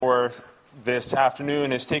For this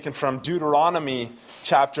afternoon is taken from Deuteronomy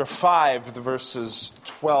chapter 5, the verses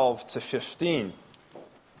 12 to 15.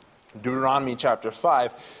 Deuteronomy chapter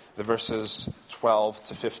 5, the verses 12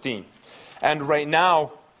 to 15. And right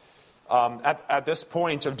now, at this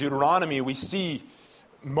point of Deuteronomy, we see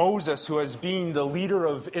Moses, who has been the leader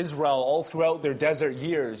of Israel all throughout their desert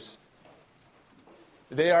years.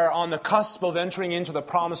 They are on the cusp of entering into the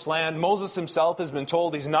promised land. Moses himself has been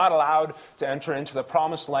told he's not allowed to enter into the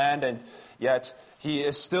promised land, and yet he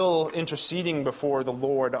is still interceding before the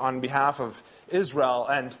Lord on behalf of Israel.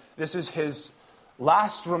 And this is his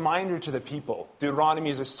last reminder to the people. Deuteronomy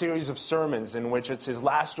is a series of sermons in which it's his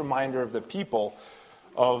last reminder of the people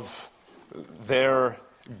of their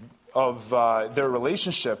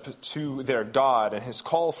relationship to their God and his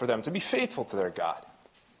call for them to be faithful to their God.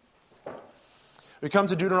 We come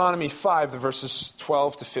to Deuteronomy 5, the verses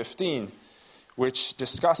 12 to 15, which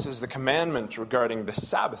discusses the commandment regarding the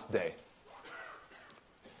Sabbath day.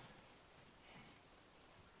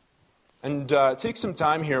 And take some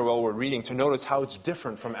time here while we're reading to notice how it's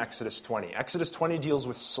different from Exodus 20. Exodus 20 deals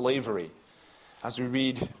with slavery, as we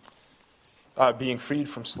read being freed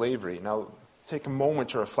from slavery. Now, take a moment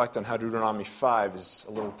to reflect on how Deuteronomy 5 is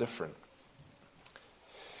a little different.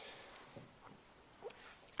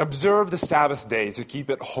 Observe the Sabbath day to keep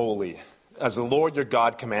it holy, as the Lord your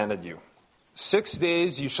God commanded you. 6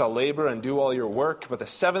 days you shall labor and do all your work, but the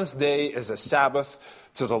seventh day is a Sabbath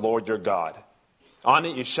to the Lord your God. On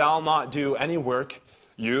it you shall not do any work,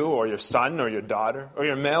 you or your son or your daughter, or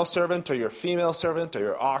your male servant or your female servant, or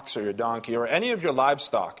your ox or your donkey, or any of your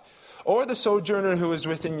livestock, or the sojourner who is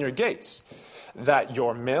within your gates, that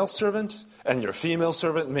your male servant and your female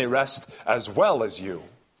servant may rest as well as you.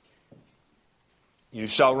 You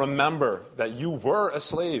shall remember that you were a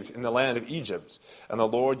slave in the land of Egypt, and the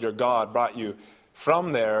Lord your God brought you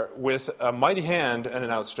from there with a mighty hand and an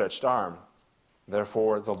outstretched arm.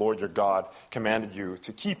 Therefore, the Lord your God commanded you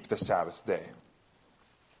to keep the Sabbath day.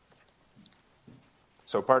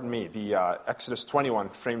 So, the Exodus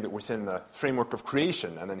 21 framed it within the framework of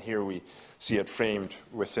creation, and then here we see it framed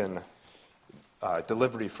within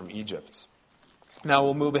delivery from Egypt. Now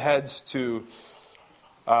we'll move ahead to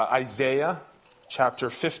Isaiah chapter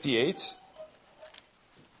 58.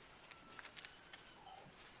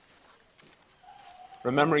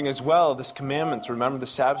 Remembering as well this commandment to remember the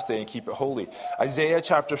Sabbath day and keep it holy. Isaiah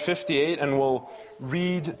chapter 58, and we'll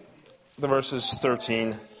read the verses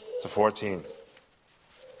 13 to 14.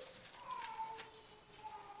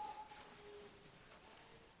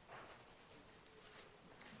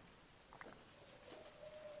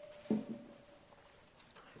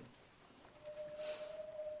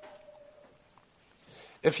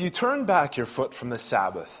 If you turn back your foot from the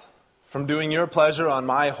Sabbath, from doing your pleasure on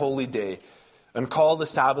my holy day, and call the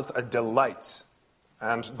Sabbath a delight,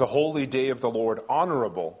 and the holy day of the Lord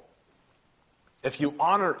honorable, if you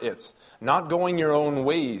honor it, not going your own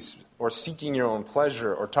ways, or seeking your own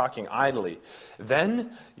pleasure, or talking idly,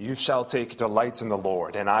 then you shall take delight in the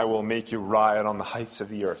Lord, and I will make you ride on the heights of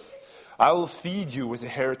the earth. I will feed you with the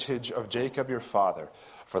heritage of Jacob your father,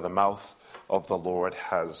 for the mouth of the Lord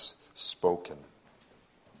has spoken.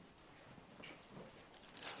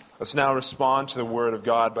 Let's now respond to the Word of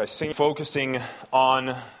God by focusing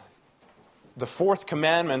on the fourth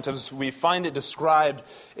commandment as we find it described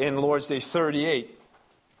in Lord's Day 38.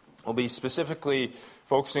 We'll be specifically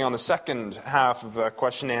focusing on the second half of the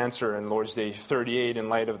question and answer in Lord's Day 38 in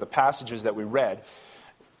light of the passages that we read.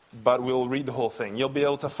 But we'll read the whole thing. You'll be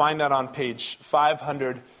able to find that on page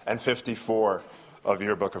 554 of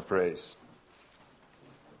your Book of Praise.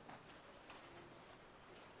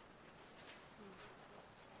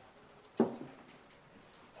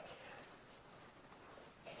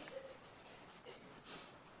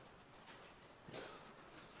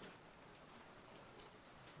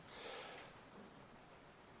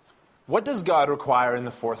 What does God require in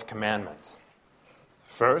the fourth commandment?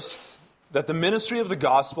 First, that the ministry of the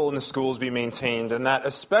gospel in the schools be maintained, and that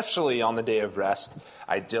especially on the day of rest,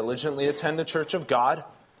 I diligently attend the church of God,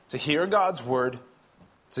 to hear God's word,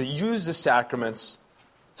 to use the sacraments,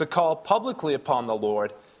 to call publicly upon the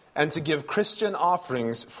Lord, and to give Christian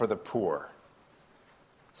offerings for the poor.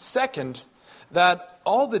 Second, that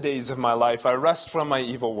all the days of my life I rest from my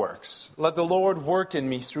evil works. Let the Lord work in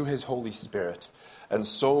me through his Holy Spirit, and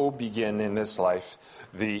so begin in this life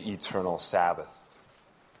the eternal Sabbath.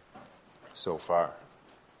 So far.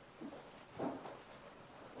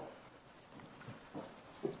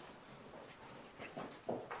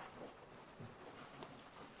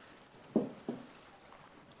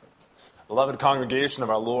 Beloved congregation of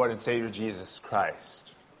our Lord and Savior Jesus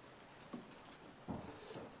Christ,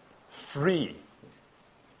 free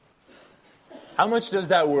How much does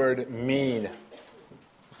that word mean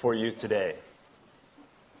for you today?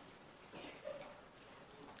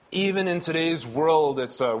 Even in today's world,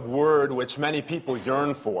 it's a word which many people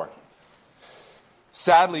yearn for.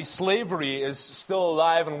 Sadly, slavery is still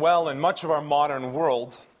alive and well in much of our modern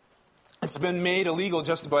world. It's been made illegal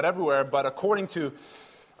just about everywhere, but according to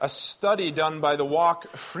a study done by the Walk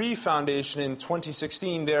Free Foundation in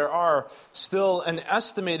 2016, there are still an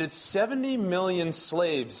estimated 70 million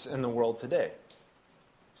slaves in the world today.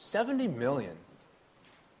 70 million.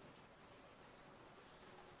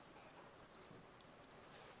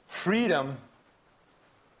 Freedom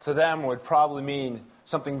to them would probably mean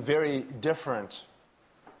something very different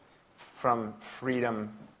from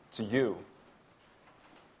freedom to you.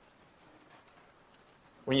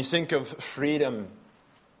 When you think of freedom,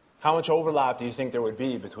 how much overlap do you think there would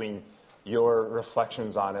be between your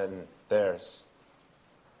reflections on it and theirs?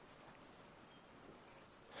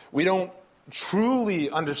 We don't truly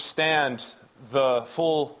understand the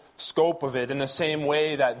full scope of it in the same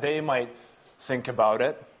way that they might think about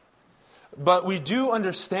it. But we do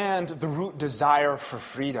understand the root desire for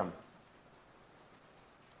freedom.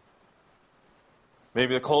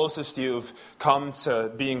 Maybe the closest you've come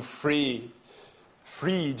to being freed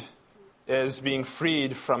is being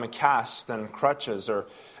freed from a cast and crutches. Or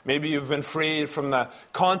maybe you've been freed from the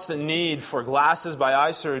constant need for glasses by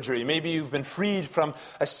eye surgery. Maybe you've been freed from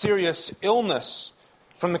a serious illness,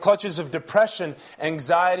 from the clutches of depression,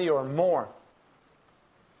 anxiety, or more.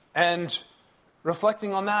 And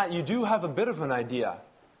reflecting on that, you do have a bit of an idea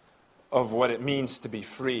of what it means to be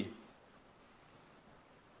free.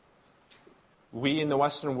 We in the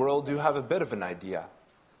Western world do have a bit of an idea.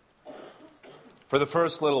 For the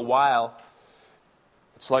first little while,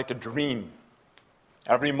 it's like a dream.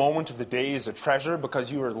 Every moment of the day is a treasure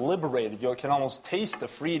because you are liberated. You can almost taste the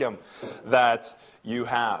freedom that you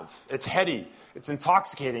have. It's heady, it's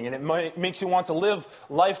intoxicating, and it makes you want to live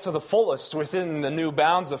life to the fullest within the new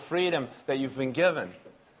bounds of freedom that you've been given.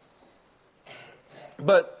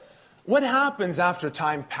 But what happens after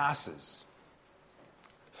time passes?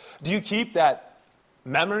 Do you keep that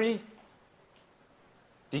memory?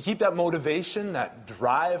 Do you keep that motivation, that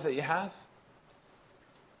drive that you have?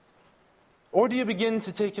 Or do you begin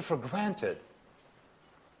to take it for granted?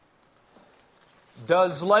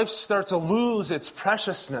 Does life start to lose its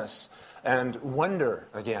preciousness and wonder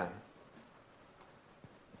again?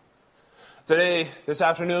 Today, this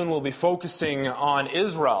afternoon, we'll be focusing on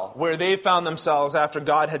Israel, where they found themselves after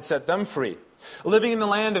God had set them free. Living in the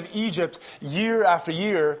land of Egypt, year after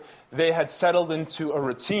year, they had settled into a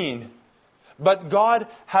routine. But God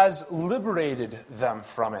has liberated them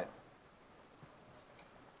from it.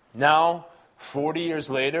 Now, 40 years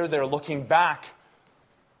later, they're looking back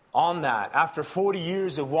on that. After 40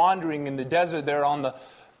 years of wandering in the desert, they're on the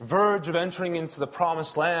verge of entering into the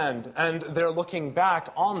promised land, and they're looking back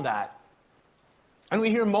on that. And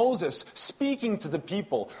we hear Moses speaking to the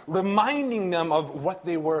people, reminding them of what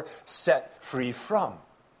they were set free from,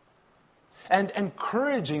 and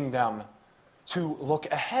encouraging them to look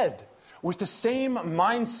ahead with the same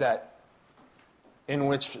mindset in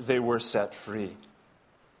which they were set free.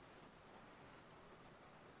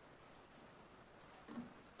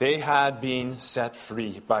 They had been set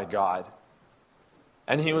free by God.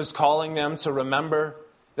 And He was calling them to remember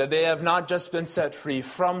that they have not just been set free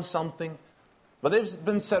from something, but they've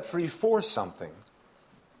been set free for something.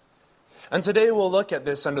 And today we'll look at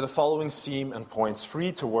this under the following theme and points.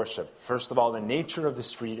 Free to worship. First of all, the nature of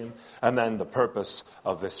this freedom, and then the purpose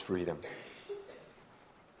of this freedom.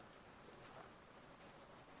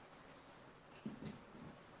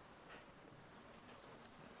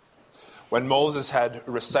 When Moses had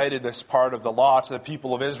recited this part of the law to the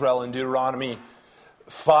people of Israel in Deuteronomy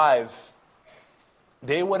 5,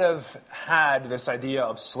 they would have had this idea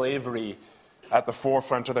of slavery at the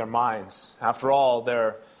forefront of their minds. After all,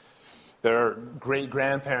 their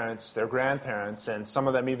great-grandparents, their grandparents, and some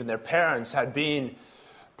of them even their parents had been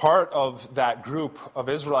part of that group of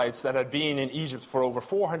Israelites that had been in Egypt for over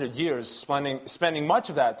 400 years, spending much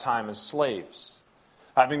of that time as slaves.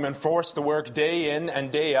 Having been forced to work day in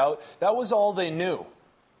and day out, that was all they knew.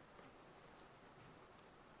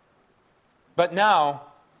 But now,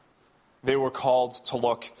 they were called to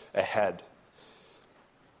look ahead.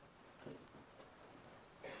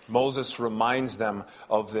 Moses reminds them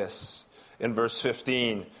of this in verse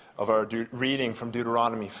 15 of our reading from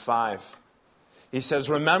Deuteronomy 5. He says,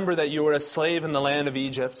 "Remember that you were a slave in the land of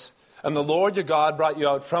Egypt, and the Lord your God brought you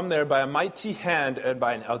out from there by a mighty hand and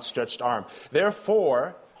by an outstretched arm.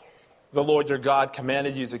 Therefore, the Lord your God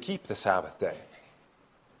commanded you to keep the Sabbath day."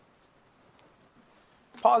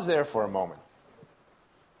 Pause there for a moment.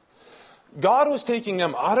 God was taking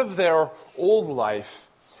them out of their old life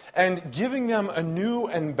and giving them a new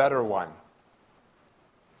and better one.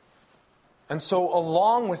 And so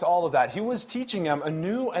along with all of that, he was teaching them a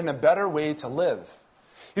new and a better way to live.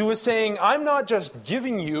 He was saying, I'm not just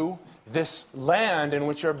giving you this land in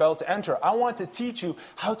which you're about to enter. I want to teach you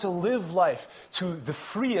how to live life to the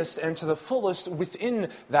freest and to the fullest within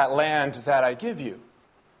that land that I give you.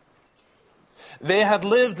 They had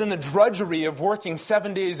lived in the drudgery of working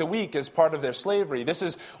 7 days a week as part of their slavery. This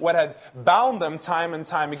is what had bound them time and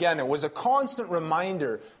time again. It was a constant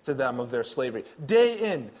reminder to them of their slavery. Day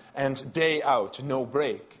in and day out, no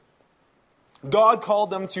break. God called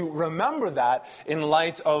them to remember that in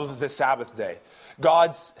light of the Sabbath day.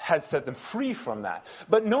 God had set them free from that.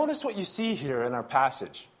 But notice what you see here in our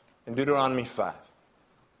passage in Deuteronomy 5.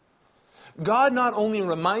 God not only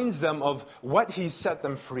reminds them of what He set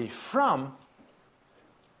them free from,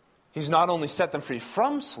 He's not only set them free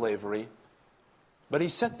from slavery, but He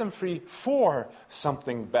set them free for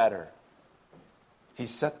something better. He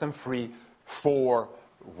set them free for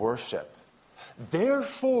worship.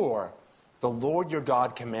 Therefore, the Lord your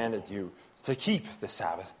God commanded you to keep the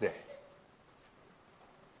Sabbath day.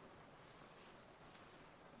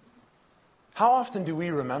 How often do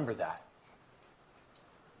we remember that?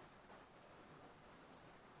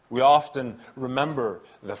 We often remember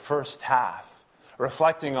the first half,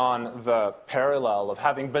 reflecting on the parallel of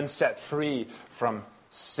having been set free from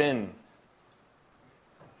sin,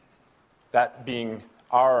 that being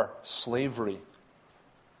our slavery,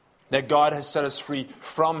 that God has set us free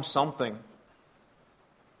from something.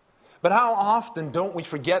 But how often don't we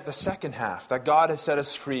forget the second half, that God has set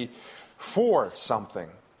us free for something?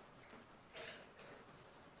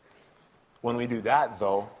 When we do that,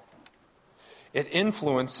 though, it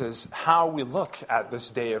influences how we look at this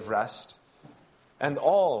day of rest and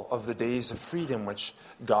all of the days of freedom which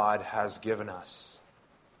God has given us.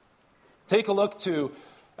 Take a look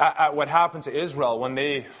at what happened to Israel when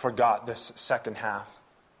they forgot this second half.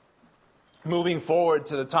 Moving forward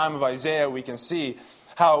to the time of Isaiah, we can see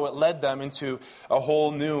how it led them into a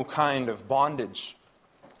whole new kind of bondage,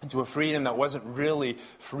 into a freedom that wasn't really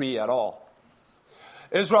free at all.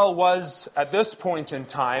 Israel was, at this point in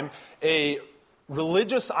time, a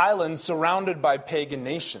religious island surrounded by pagan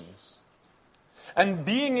nations. And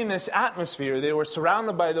being in this atmosphere, they were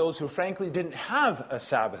surrounded by those who frankly didn't have a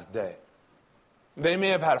Sabbath day. They may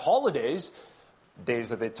have had holidays, days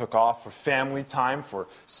that they took off for family time, for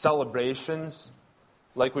celebrations,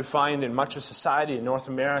 like we find in much of society in North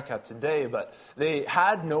America today, but they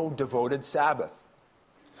had no devoted Sabbath.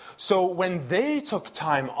 So when they took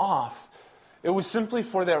time off, it was simply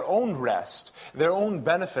for their own rest, their own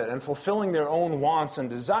benefit, and fulfilling their own wants and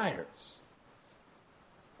desires.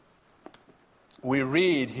 We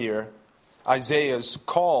read here Isaiah's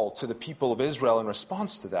call to the people of Israel in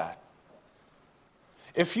response to that.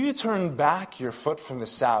 If you turn back your foot from the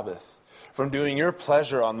Sabbath, from doing your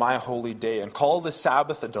pleasure on my holy day, and call the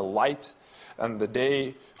Sabbath a delight, and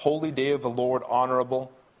the holy day of the Lord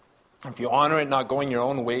honorable, if you honor it not going your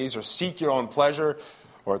own ways, or seek your own pleasure,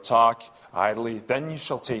 or talk idly, then you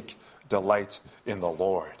shall take delight in the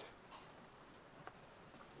Lord.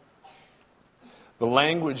 The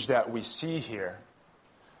language that we see here,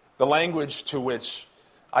 the language to which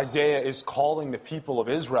Isaiah is calling the people of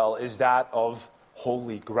Israel, is that of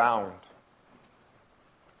holy ground.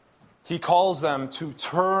 He calls them to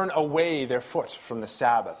turn away their foot from the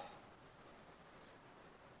Sabbath.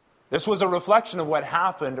 This was a reflection of what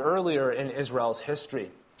happened earlier in Israel's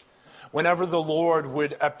history. Whenever the Lord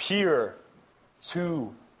would appear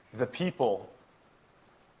to the people,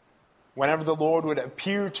 whenever the Lord would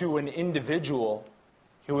appear to an individual,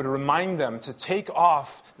 He would remind them to take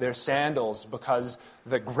off their sandals because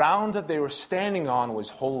the ground that they were standing on was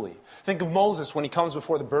holy. Think of Moses when he comes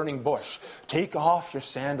before the burning bush. Take off your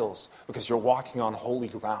sandals because you're walking on holy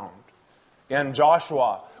ground. And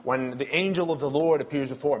Joshua, when the angel of the Lord appears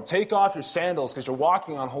before him, take off your sandals because you're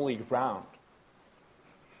walking on holy ground.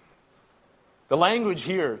 The language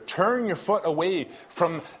here, turn your foot away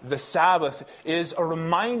from the Sabbath, is a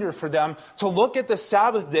reminder for them to look at the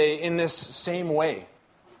Sabbath day in this same way.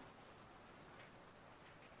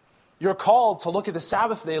 You're called to look at the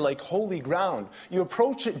Sabbath day like holy ground. You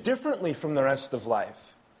approach it differently from the rest of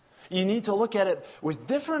life. You need to look at it with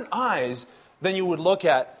different eyes than you would look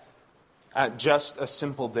at just a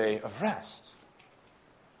simple day of rest.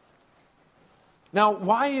 Now,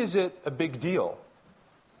 why is it a big deal?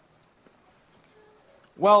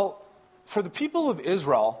 Well, for the people of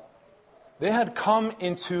Israel, they had come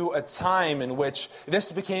into a time in which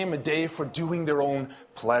this became a day for doing their own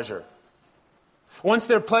pleasure. Once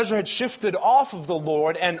their pleasure had shifted off of the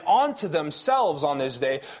Lord and onto themselves on this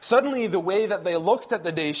day, suddenly the way that they looked at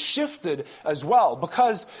the day shifted as well.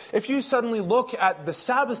 Because if you suddenly look at the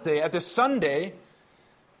Sabbath day, at the Sunday,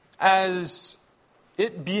 as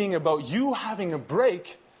it being about you having a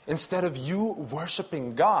break instead of you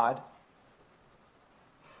worshiping God,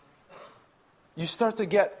 you start to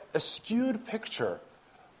get a skewed picture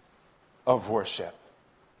of worship.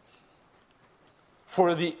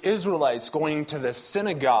 For the Israelites, going to the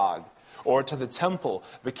synagogue or to the temple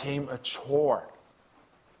became a chore.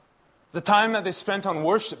 The time that they spent on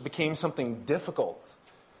worship became something difficult.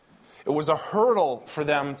 It was a hurdle for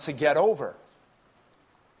them to get over.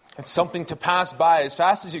 It's something to pass by as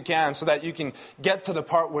fast as you can so that you can get to the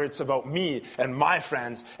part where it's about me and my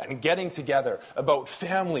friends and getting together, about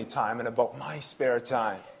family time and about my spare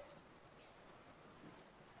time.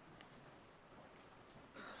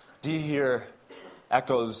 Do you hear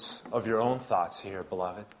echoes of your own thoughts here,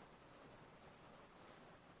 beloved?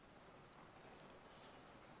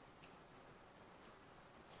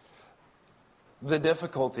 The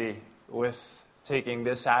difficulty with taking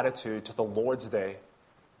this attitude to the Lord's Day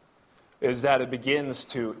is that it begins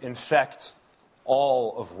to infect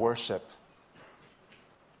all of worship.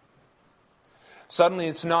 Suddenly,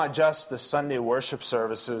 it's not just the Sunday worship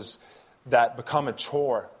services that become a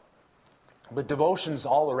chore, but devotions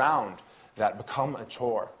all around that become a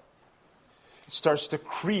chore. It starts to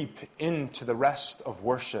creep into the rest of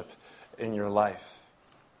worship in your life.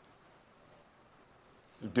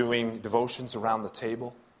 You're doing devotions around the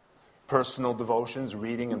table, personal devotions,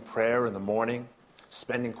 reading and prayer in the morning,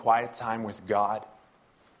 spending quiet time with God,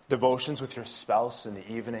 devotions with your spouse in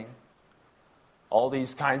the evening. All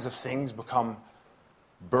these kinds of things become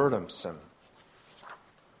burdensome.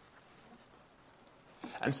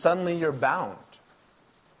 And suddenly you're bound.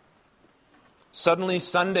 Suddenly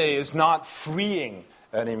Sunday is not freeing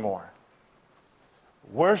anymore.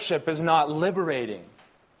 Worship is not liberating.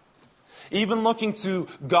 Even looking to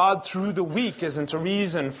God through the week isn't a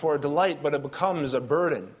reason for delight, but it becomes a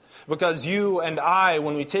burden. Because you and I,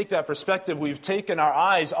 when we take that perspective, we've taken our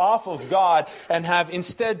eyes off of God and have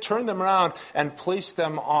instead turned them around and placed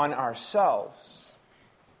them on ourselves.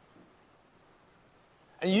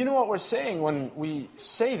 And you know what we're saying when we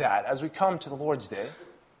say that as we come to the Lord's Day?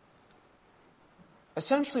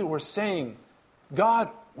 Essentially, we're saying, God,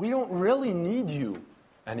 we don't really need you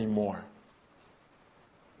anymore.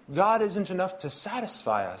 God isn't enough to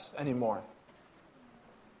satisfy us anymore.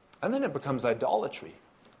 And then it becomes idolatry.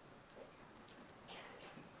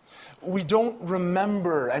 We don't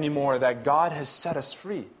remember anymore that God has set us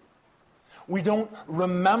free. We don't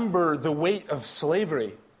remember the weight of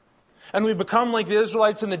slavery. And we become like the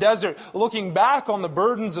Israelites in the desert, looking back on the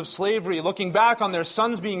burdens of slavery, looking back on their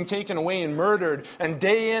sons being taken away and murdered, and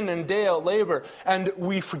day in and day out labor. And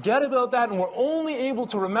we forget about that, and we're only able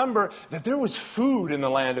to remember that there was food in the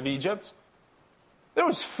land of Egypt. There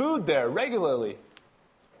was food there regularly.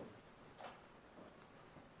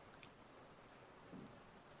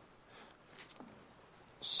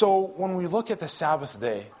 So when we look at the Sabbath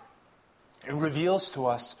day, it reveals to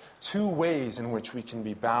us two ways in which we can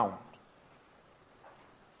be bound.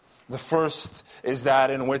 The first is that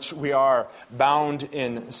in which we are bound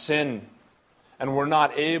in sin, and we're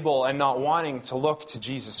not able and not wanting to look to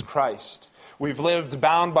Jesus Christ. We've lived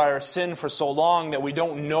bound by our sin for so long that we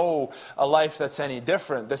don't know a life that's any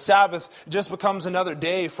different. The Sabbath just becomes another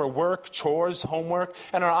day for work, chores, homework,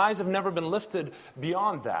 and our eyes have never been lifted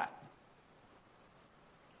beyond that.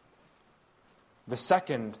 The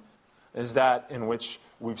second is that in which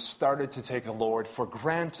we've started to take the Lord for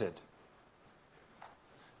granted.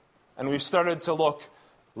 And we've started to look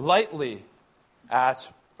lightly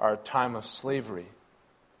at our time of slavery.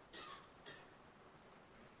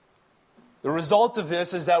 The result of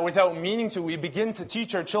this is that without meaning to, we begin to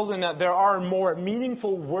teach our children that there are more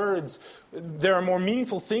meaningful words, there are more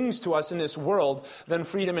meaningful things to us in this world than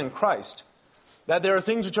freedom in Christ. That there are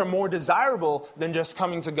things which are more desirable than just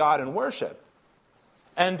coming to God and worship.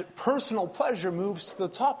 And personal pleasure moves to the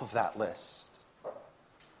top of that list.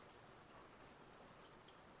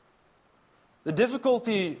 The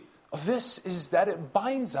difficulty of this is that it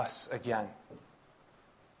binds us again.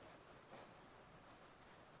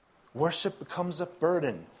 Worship becomes a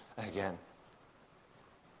burden again.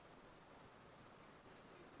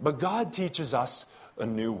 But God teaches us a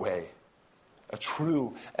new way, a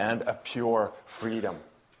true and a pure freedom.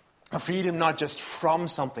 A freedom not just from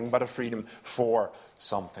something, but a freedom for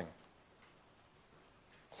something.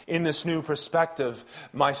 In this new perspective,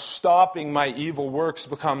 my stopping my evil works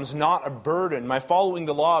becomes not a burden. My following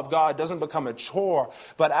the law of God doesn't become a chore,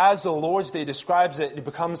 but as the Lord's Day describes it, it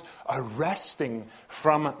becomes a resting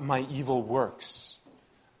from my evil works.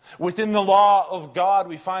 Within the law of God,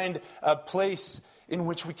 we find a place in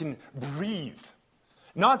which we can breathe,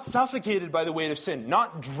 not suffocated by the weight of sin,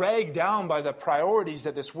 not dragged down by the priorities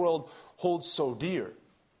that this world holds so dear.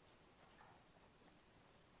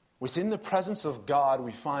 Within the presence of God,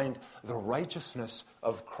 we find the righteousness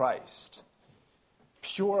of Christ,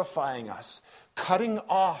 purifying us, cutting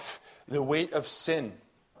off the weight of sin.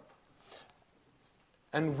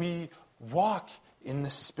 And we walk in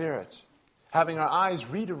the Spirit, having our eyes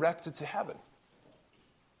redirected to heaven.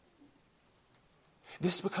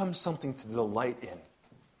 This becomes something to delight in.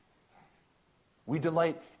 We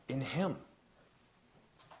delight in Him.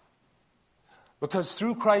 Because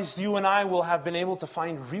through Christ, you and I will have been able to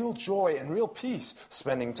find real joy and real peace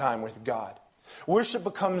spending time with God. Worship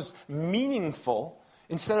becomes meaningful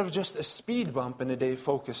instead of just a speed bump in a day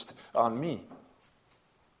focused on me.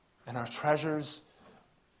 And our treasures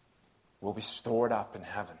will be stored up in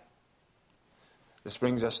heaven. This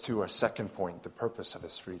brings us to our second point, the purpose of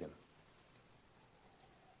this freedom.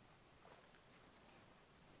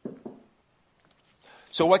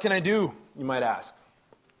 So what can I do, you might ask?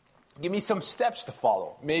 Give me some steps to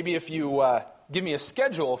follow. Maybe if you give me a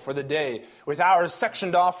schedule for the day with hours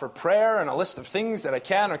sectioned off for prayer and a list of things that I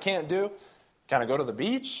can or can't do. Can I go to the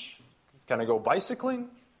beach? Can I go bicycling?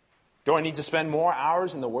 Do I need to spend more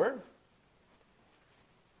hours in the Word?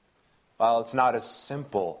 Well, it's not as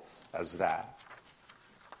simple as that.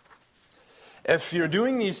 If you're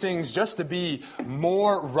doing these things just to be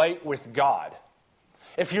more right with God,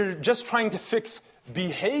 if you're just trying to fix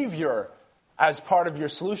behavior as part of your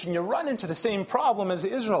solution, you run into the same problem as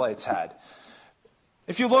the Israelites had.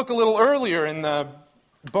 If you look a little earlier in the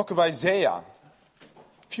book of Isaiah,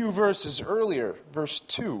 a few verses earlier, verse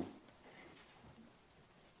 2,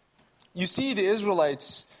 you see the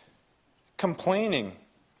Israelites complaining.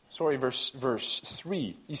 Verse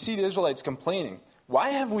 3. You see the Israelites complaining. Why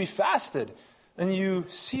have we fasted and you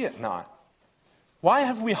see it not? Why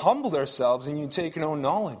have we humbled ourselves and you take no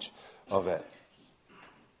knowledge of it?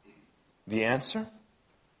 The answer?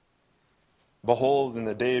 Behold, in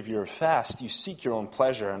the day of your fast, you seek your own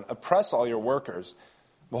pleasure and oppress all your workers.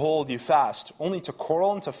 Behold, you fast, only to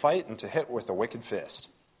quarrel and to fight and to hit with a wicked fist.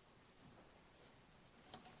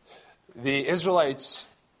 The Israelites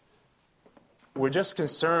were just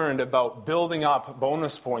concerned about building up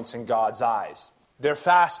bonus points in God's eyes. Their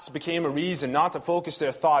fasts became a reason not to focus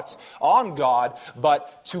their thoughts on God,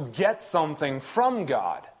 but to get something from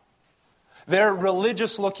God. Their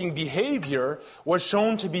religious-looking behavior was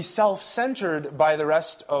shown to be self-centered by the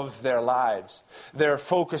rest of their lives. Their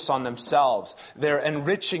focus on themselves, their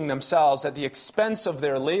enriching themselves at the expense of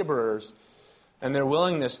their laborers, and their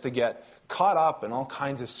willingness to get caught up in all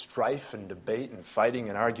kinds of strife and debate and fighting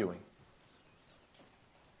and arguing.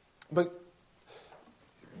 But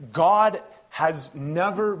God has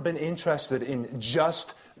never been interested in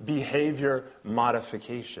just behavior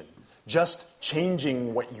modification, just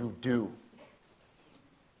changing what you do.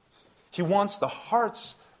 He wants the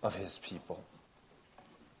hearts of His people.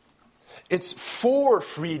 It's for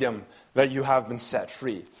freedom that you have been set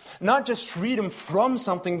free. Not just freedom from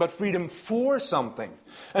something, but freedom for something.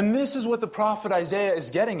 And this is what the prophet Isaiah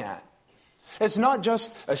is getting at. It's not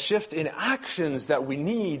just a shift in actions that we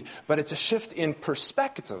need, but it's a shift in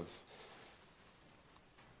perspective.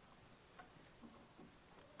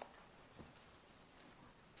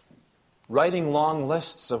 Writing long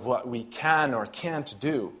lists of what we can or can't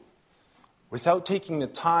do, without taking the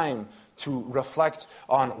time to reflect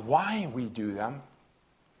on why we do them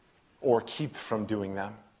or keep from doing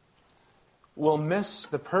them, will miss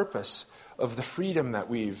the purpose of the freedom that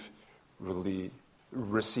we've really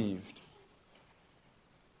received.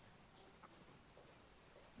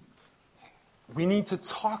 We need to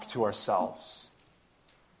talk to ourselves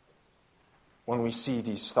when we see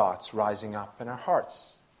these thoughts rising up in our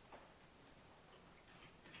hearts.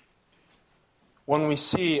 When we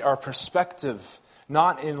see our perspective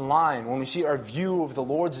not in line, when we see our view of the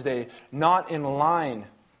Lord's Day not in line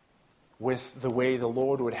with the way the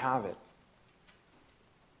Lord would have it.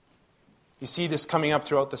 You see this coming up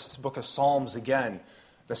throughout this book of Psalms again.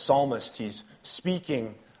 The psalmist, he's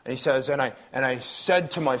speaking, and he says, and I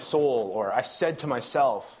said to my soul, or I said to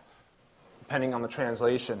myself, depending on the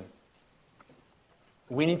translation.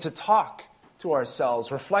 We need to talk to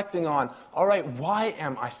ourselves, reflecting on, all right, why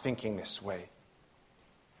am I thinking this way?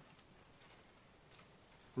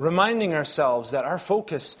 Reminding ourselves that our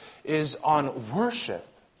focus is on worship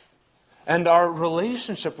and our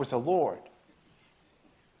relationship with the Lord.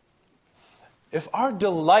 If our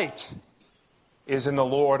delight is in the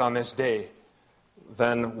Lord on this day,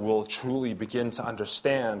 then we'll truly begin to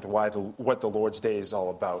understand what the Lord's Day is all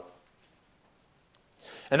about.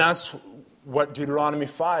 And that's what Deuteronomy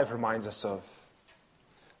 5 reminds us of.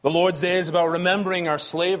 The Lord's Day is about remembering our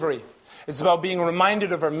slavery. It's about being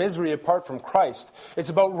reminded of our misery apart from Christ. It's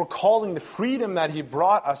about recalling the freedom that He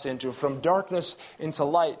brought us into, from darkness into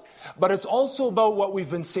light. But it's also about what we've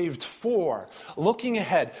been saved for, looking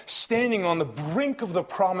ahead, standing on the brink of the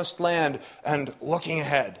promised land and looking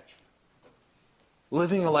ahead.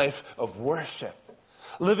 Living a life of worship,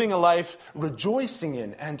 living a life rejoicing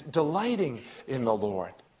in and delighting in the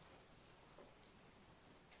Lord.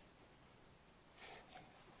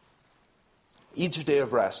 Each day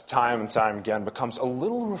of rest, time and time again, becomes a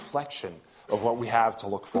little reflection of what we have to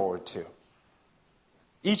look forward to.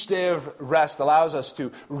 Each day of rest allows us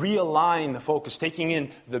to realign the focus, taking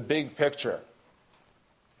in the big picture.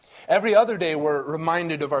 Every other day, we're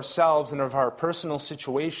reminded of ourselves and of our personal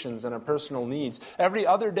situations and our personal needs. Every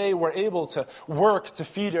other day, we're able to work to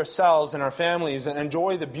feed ourselves and our families and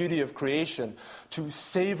enjoy the beauty of creation, to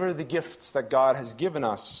savor the gifts that God has given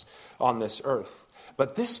us on this earth.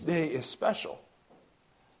 But this day is special.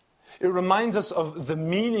 It reminds us of the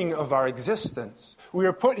meaning of our existence. We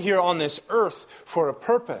are put here on this earth for a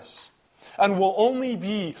purpose, and will only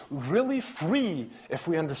be really free if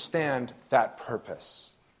we understand that purpose.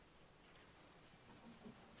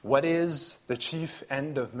 What is the chief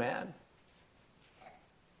end of man?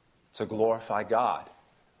 To glorify God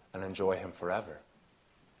and enjoy Him forever.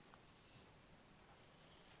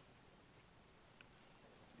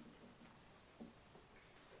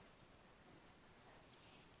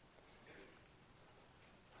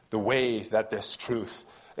 The way that this truth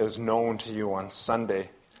is known to you on Sunday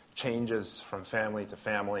changes from family to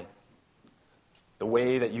family. The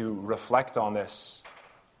way that you reflect on this,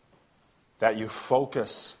 that you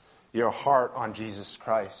focus your heart on Jesus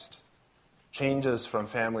Christ, changes from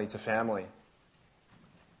family to family.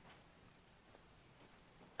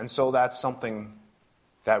 And so that's something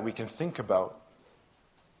that we can think about.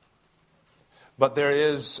 But there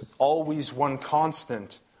is always one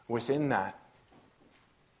constant within that.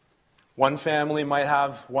 One family might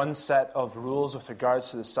have one set of rules with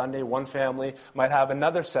regards to the Sunday. One family might have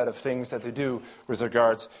another set of things that they do with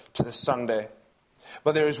regards to the Sunday.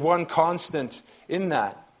 But there is one constant in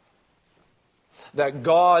that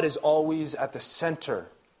God is always at the center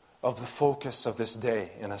of the focus of this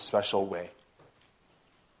day in a special way.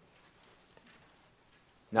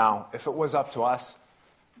 Now, if it was up to us,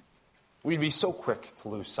 we'd be so quick to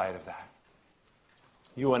lose sight of that.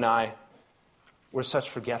 You and I, we're such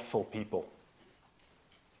forgetful people.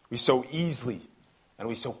 We so easily and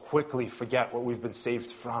we so quickly forget what we've been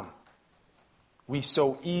saved from. We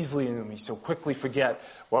so easily and we so quickly forget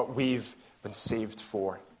what we've been saved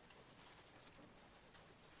for.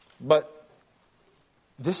 But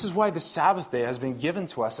this is why the Sabbath day has been given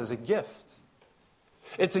to us as a gift.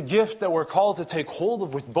 It's a gift that we're called to take hold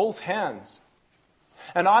of with both hands.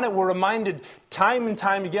 And on it, we're reminded time and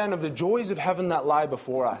time again of the joys of heaven that lie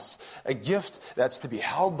before us. A gift that's to be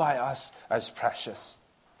held by us as precious.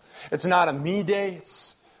 It's not a me day.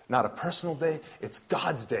 It's not a personal day. It's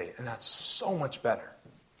God's day. And that's so much better.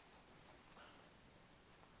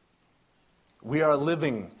 We are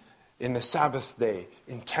living in the Sabbath day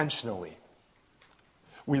intentionally.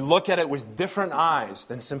 We look at it with different eyes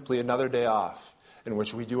than simply another day off in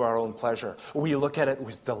which we do our own pleasure. We look at it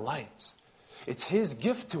with delight. It's His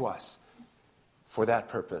gift to us for that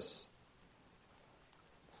purpose.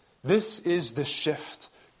 This is the shift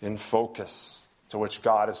in focus to which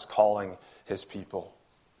God is calling His people.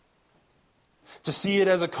 To see it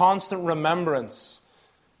as a constant remembrance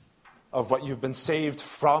of what you've been saved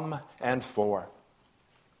from and for.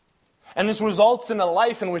 And this results in a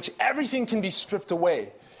life in which everything can be stripped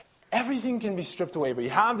away. Everything can be stripped away, but you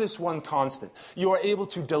have this one constant. You are able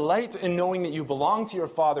to delight in knowing that you belong to your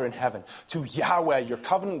Father in heaven, to Yahweh, your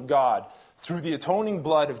covenant God, through the atoning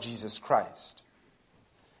blood of Jesus Christ.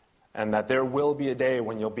 And that there will be a day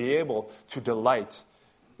when you'll be able to delight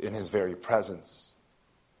in His very presence.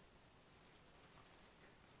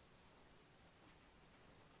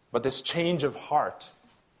 But this change of heart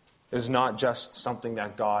is not just something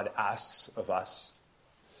that God asks of us.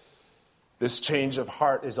 This change of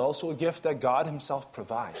heart is also a gift that God Himself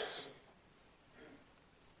provides.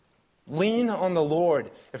 Lean on the Lord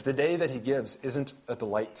if the day that He gives isn't a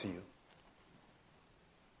delight to you.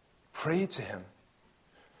 Pray to Him.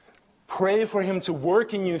 Pray for Him to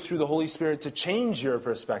work in you through the Holy Spirit to change your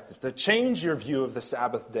perspective, to change your view of the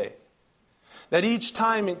Sabbath day. That each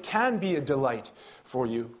time it can be a delight for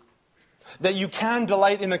you. That you can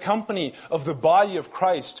delight in the company of the body of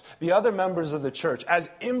Christ, the other members of the church, as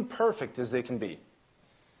imperfect as they can be.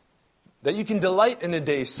 That you can delight in a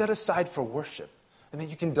day set aside for worship, and that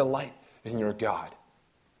you can delight in your God.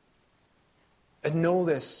 And know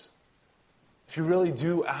this, if you really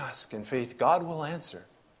do ask in faith, God will answer.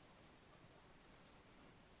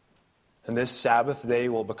 And this Sabbath day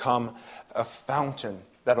will become a fountain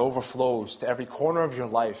that overflows to every corner of your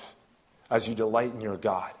life as you delight in your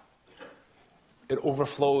God. It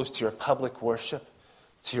overflows to your public worship,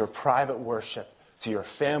 to your private worship, to your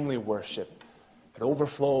family worship. It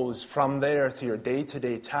overflows from there to your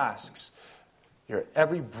day-to-day tasks, your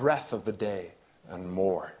every breath of the day, and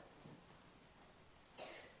more.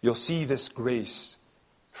 You'll see this grace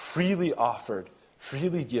freely offered,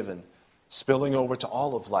 freely given, spilling over to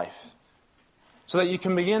all of life, so that you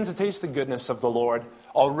can begin to taste the goodness of the Lord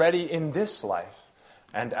already in this life.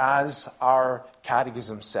 And as our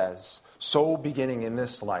catechism says, so beginning in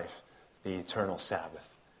this life, the eternal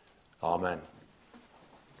Sabbath. Amen.